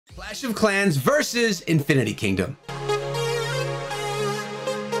Clash of Clans versus Infinity Kingdom.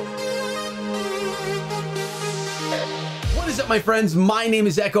 What is up, my friends? My name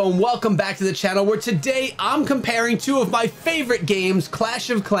is Echo and welcome back to the channel, where today I'm comparing two of my favorite games, Clash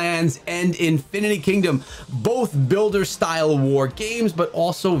of Clans and Infinity Kingdom. Both builder style war games, but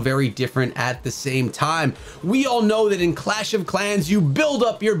also very different at the same time. We all know that in Clash of Clans, you build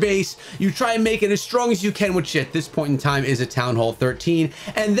up your base, you try and make it as strong as you can, which at this point in time is a Town Hall 13,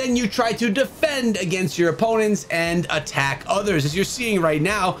 and then you try to defend against your opponents and attack others. As you're seeing right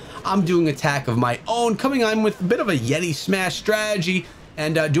now, I'm doing attack of my own, coming on with a bit of a Yeti smash strategy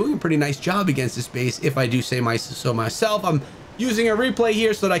and doing a pretty nice job against this base, if I do say so myself. I'm using a replay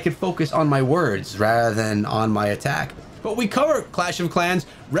here so that I can focus on my words rather than on my attack. But we cover Clash of Clans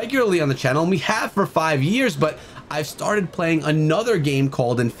regularly on the channel, and we have for 5 years, but I've started playing another game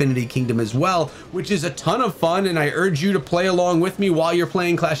called Infinity Kingdom as well, which is a ton of fun, and I urge you to play along with me while you're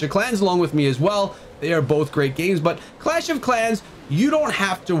playing Clash of Clans along with me as well. They are both great games, but Clash of Clans, you don't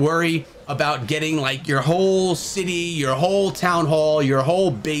have to worry about getting like your whole city, your whole town hall, your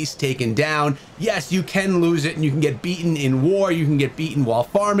whole base taken down. Yes, you can lose it and you can get beaten in war, you can get beaten while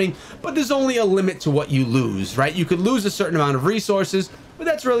farming, but there's only a limit to what you lose, right? You could lose a certain amount of resources, but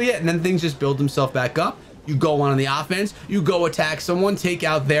that's really it. And then things just build themselves back up. You go on the offense, you go attack someone, take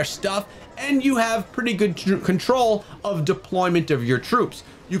out their stuff, and you have pretty good control of deployment of your troops.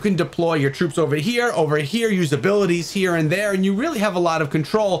 You can deploy your troops over here, use abilities here and there, and you really have a lot of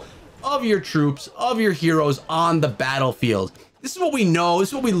control of your troops, of your heroes on the battlefield. This is what we know, this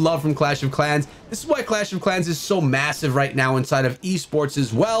is what we love from Clash of Clans. This is why Clash of Clans is so massive right now inside of esports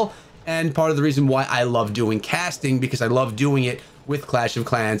as well, and part of the reason why I love doing casting, because I love doing it with Clash of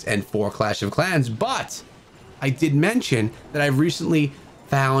Clans and for Clash of Clans. But I did mention that I've recently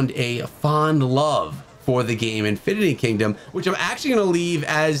found a fond love for the game Infinity Kingdom, which I'm actually going to leave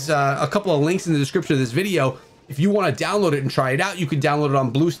as a couple of links in the description of this video. If you want to download it and try it out, you can download it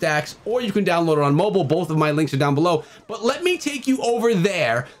on BlueStacks or you can download it on mobile. Both of my links are down below. But let me take you over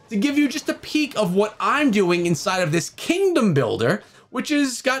there to give you just a peek of what I'm doing inside of this kingdom builder, which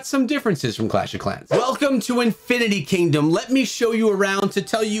has got some differences from Clash of Clans. Welcome to Infinity Kingdom. Let me show you around to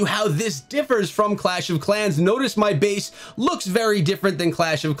tell you how this differs from Clash of Clans. Notice my base looks very different than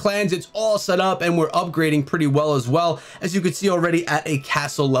Clash of Clans. It's all set up and we're upgrading pretty well as well, as you can see already at a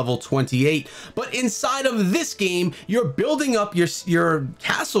castle level 28. But inside of this game, you're building up your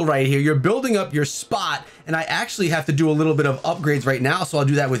castle right here. You're building up your spot, and I actually have to do a little bit of upgrades right now, so I'll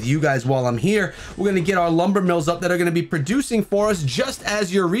do that with you guys while I'm here. We're gonna get our lumber mills up that are gonna be producing for us just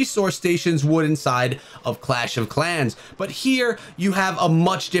as your resource stations would inside of Clash of Clans. But here you have a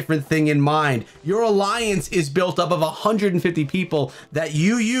much different thing in mind. Your alliance is built up of 150 people that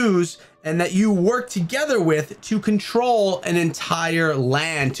you use and that you work together with to control an entire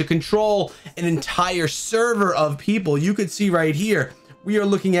land, to control an entire server of people. You could see right here, we are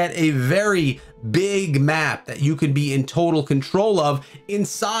looking at a very big map that you could be in total control of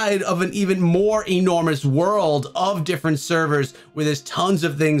inside of an even more enormous world of different servers where there's tons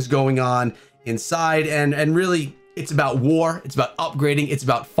of things going on inside. And really, it's about war, it's about upgrading, it's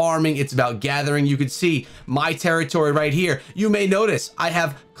about farming, it's about gathering. You could see my territory right here. You may notice I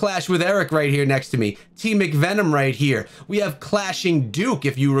have Clash with Eric right here next to me, Team McVenom right here. We have Clashing Duke,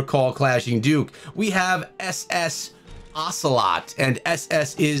 if you recall Clashing Duke. We have SS Ocelot, and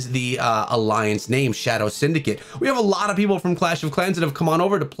SS is the alliance name, Shadow Syndicate. We have a lot of people from Clash of Clans that have come on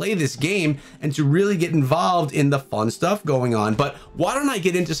over to play this game and to really get involved in the fun stuff going on. But why don't I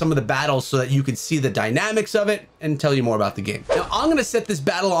get into some of the battles so that you can see the dynamics of it and tell you more about the game. Now, I'm gonna set this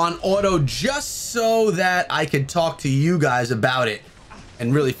battle on auto just so that I could talk to you guys about it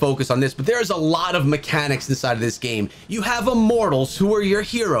and really focus on this. But there's a lot of mechanics inside of this game. You have immortals, who are your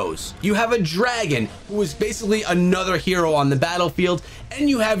heroes. You have a dragon, who is basically another hero on the battlefield. And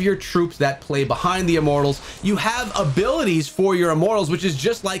you have your troops that play behind the immortals. You have abilities for your immortals, which is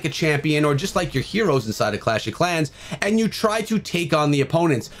just like a champion or just like your heroes inside of Clash of Clans. And you try to take on the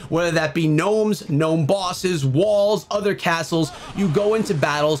opponents, whether that be gnomes, gnome bosses, walls, other castles. You go into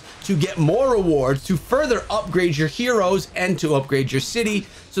battles to get more rewards, to further upgrade your heroes and to upgrade your city,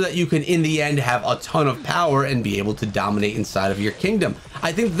 so that you can in the end have a ton of power and be able to dominate inside of your kingdom.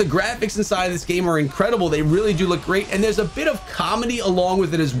 I think the graphics inside of this game are incredible. They really do look great, and there's a bit of comedy along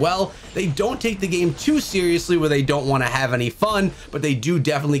with it as well. They don't take the game too seriously where they don't want to have any fun, but they do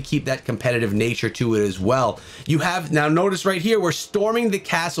definitely keep that competitive nature to it as well. You have, now notice right here, we're storming the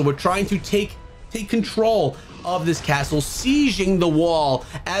castle. We're trying to take control of this castle, sieging the wall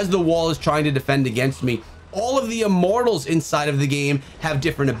as the wall is trying to defend against me. All of the immortals inside of the game have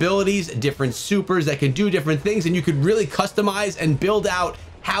different abilities, different supers that can do different things, and you could really customize and build out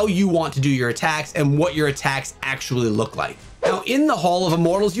how you want to do your attacks and what your attacks actually look like. Now, in the Hall of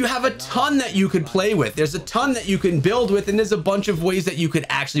Immortals, you have a ton that you could play with. There's a ton that you can build with, and there's a bunch of ways that you could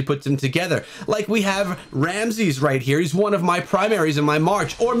actually put them together. Like we have Ramses right here. He's one of my primaries in my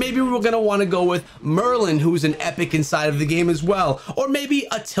March. Or maybe we're going to want to go with Merlin, who's an epic inside of the game as well. Or maybe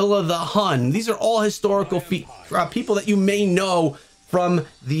Attila the Hun. These are all historical people that you may know from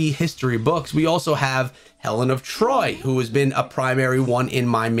the history books. We also have Helen of Troy, who has been a primary one in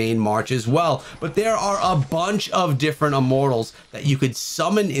my main March as well. But there are a bunch of different immortals that you could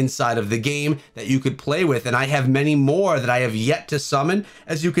summon inside of the game that you could play with. And I have many more that I have yet to summon.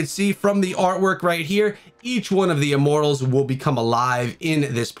 As you can see from the artwork right here, each one of the immortals will become alive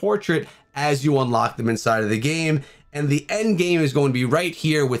in this portrait as you unlock them inside of the game. And the end game is going to be right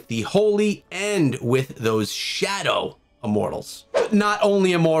here with the Holy and with those Shadow Immortals. But not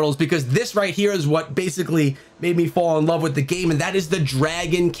only Immortals, because this right here is what basically made me fall in love with the game, and that is the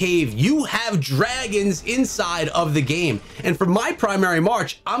Dragon Cave. You have dragons inside of the game. And for my primary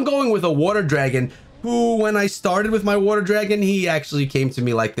March, I'm going with a water dragon who, when I started with my water dragon, he actually came to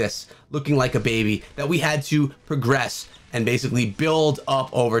me like this, looking like a baby that we had to progress and basically build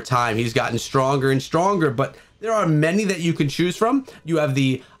up over time. He's gotten stronger and stronger, but there are many that you can choose from. You have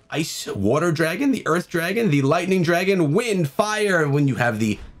the Ice Water Dragon, the Earth Dragon, the Lightning Dragon, Wind, Fire, when you have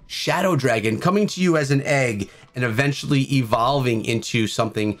the Shadow Dragon coming to you as an egg and eventually evolving into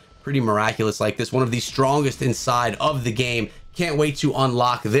something pretty miraculous like this, one of the strongest inside of the game. Can't wait to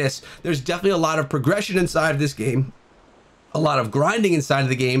unlock this. There's definitely a lot of progression inside of this game, a lot of grinding inside of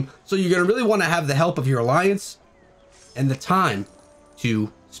the game, so you're going to really want to have the help of your alliance and the time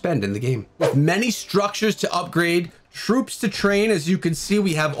to spend in the game. With many structures to upgrade, troops to train. As you can see,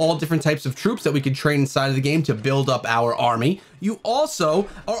 we have all different types of troops that we can train inside of the game to build up our army. You also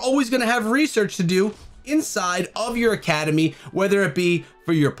are always going to have research to do inside of your academy, whether it be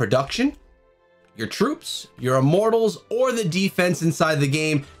for your production, your troops, your immortals, or the defense inside the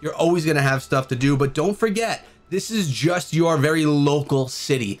game. You're always going to have stuff to do, but don't forget, this is just your very local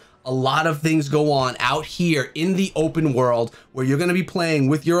city. A lot of things go on out here in the open world where you're going to be playing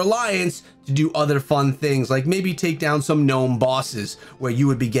with your alliance to do other fun things, like maybe take down some gnome bosses where you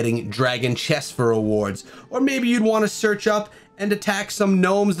would be getting dragon chests for rewards. Or maybe you'd want to search up and attack some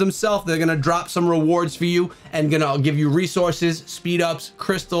gnomes themselves. They're going to drop some rewards for you and going to give you resources, speed ups,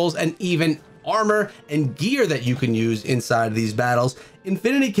 crystals, and even armor and gear that you can use inside of these battles.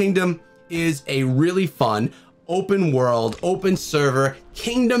 Infinity Kingdom is a really fun open world, open server,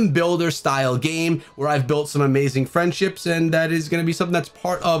 kingdom builder style game where I've built some amazing friendships, and that is going to be something that's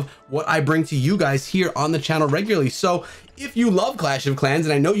part of what I bring to you guys here on the channel regularly. So if you love Clash of Clans,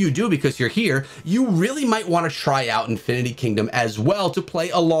 and I know you do because you're here, you really might want to try out Infinity Kingdom as well to play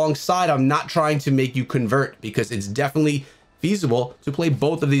alongside. I'm not trying to make you convert, because it's definitely feasible to play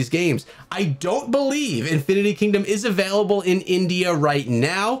both of these games. I don't believe Infinity Kingdom is available in India right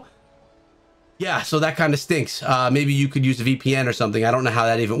now. Yeah, so that kind of stinks. Maybe you could use a VPN or something. I don't know how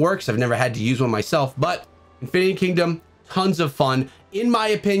that even works. I've never had to use one myself, but Infinity Kingdom, tons of fun. In my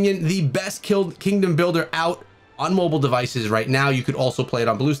opinion, the best kingdom builder out on mobile devices right now. You could also play it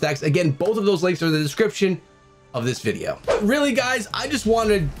on BlueStacks. Again, both of those links are in the description of this video. But really, guys, I just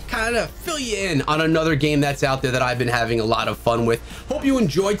wanted to kind of fill you in on another game that's out there that I've been having a lot of fun with. Hope you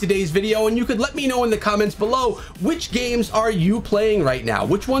enjoyed today's video, and you could let me know in the comments below, which games are you playing right now?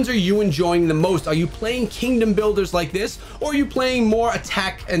 Which ones are you enjoying the most? Are you playing kingdom builders like this, or are you playing more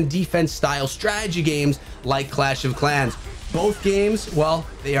attack and defense style strategy games like Clash of Clans? Both games, well,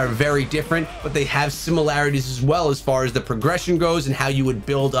 they are very different, but they have similarities as well as far as the progression goes and how you would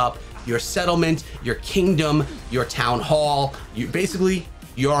build up your settlement, your kingdom, your town hall, basically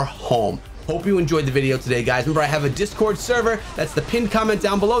your home. Hope you enjoyed the video today, guys. Remember, I have a Discord server. That's the pinned comment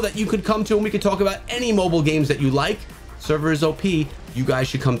down below that you could come to, and we could talk about any mobile games that you like. Server is OP. You guys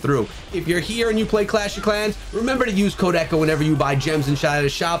should come through. If you're here and you play Clash of Clans, remember to use code ECHO whenever you buy gems and Shadow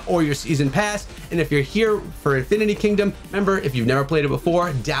Shop or your season pass. And if you're here for Infinity Kingdom, remember, if you've never played it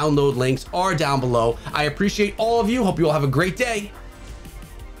before, download links are down below. I appreciate all of you. Hope you all have a great day,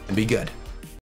 and be good.